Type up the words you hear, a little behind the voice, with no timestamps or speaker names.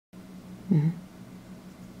Mm-hmm.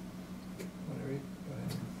 Want to read? Go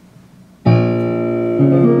ahead.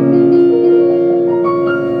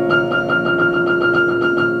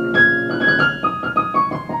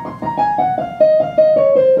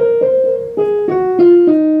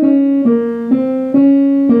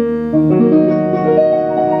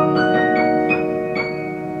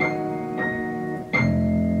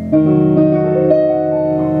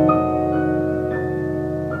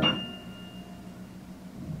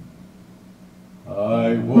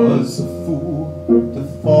 I was a fool to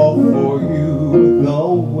fall for you the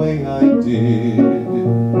way I did.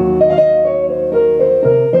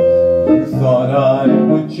 You thought I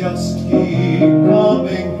would just keep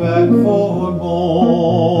coming back for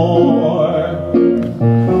more.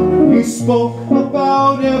 We spoke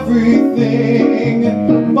about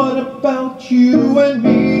everything, but about you and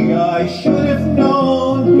me I should have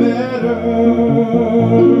known better.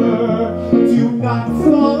 To not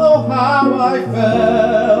follow how I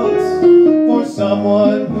felt for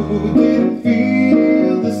someone who didn't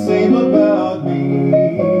feel the same about me.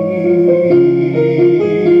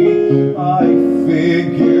 I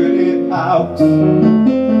figured it out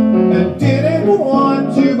and didn't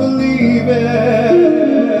want to believe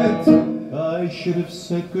it. I should have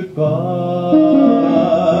said goodbye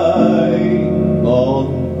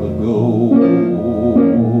long ago.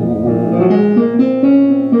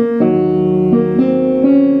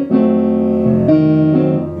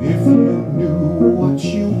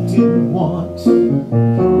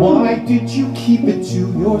 Why did you keep it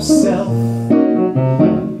to yourself?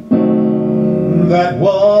 That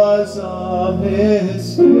was a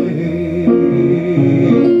mistake.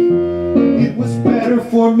 It was better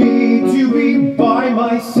for me to be by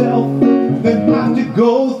myself than have to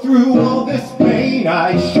go through all this pain.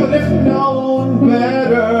 I should have known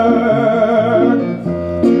better.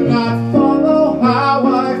 Do not follow how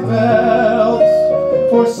I felt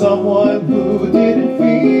for someone who didn't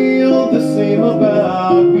feel the same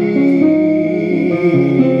about me.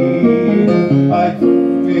 I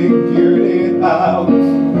figured it out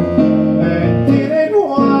and didn't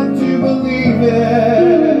want to believe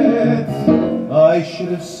it. I should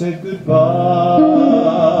have said goodbye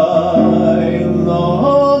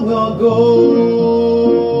long ago.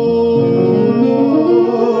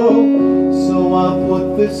 So I'll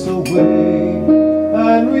put this away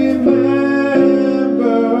and remember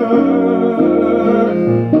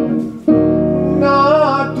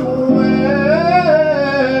not dwell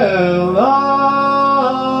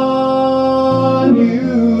on you,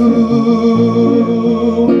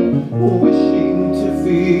 wishing to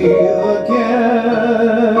feel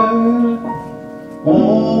again,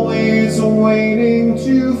 always waiting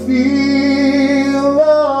to feel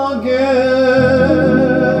again.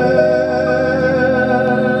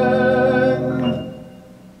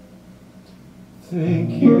 Thank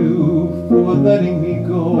you for letting me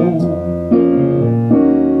go.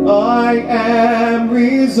 I am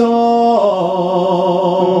resolved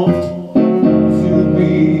to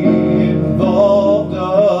be involved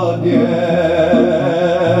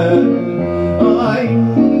again. I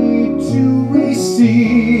need to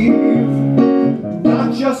receive,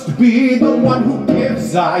 not just be the one who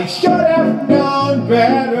gives. I should have known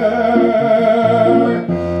better.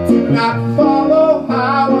 Do not follow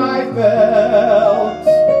how I felt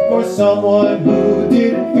for someone who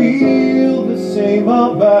didn't feel the same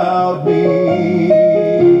about me.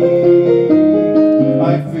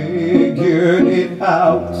 I figured it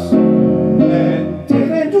out and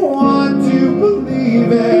didn't want to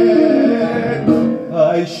believe it.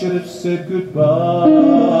 I should have said goodbye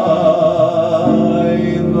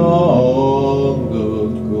long ago.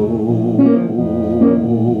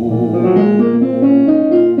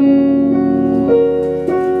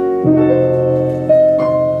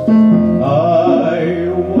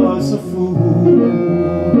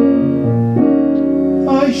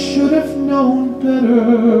 I should have known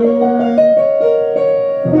better.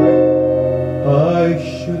 I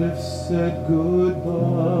should have said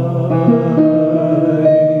goodbye.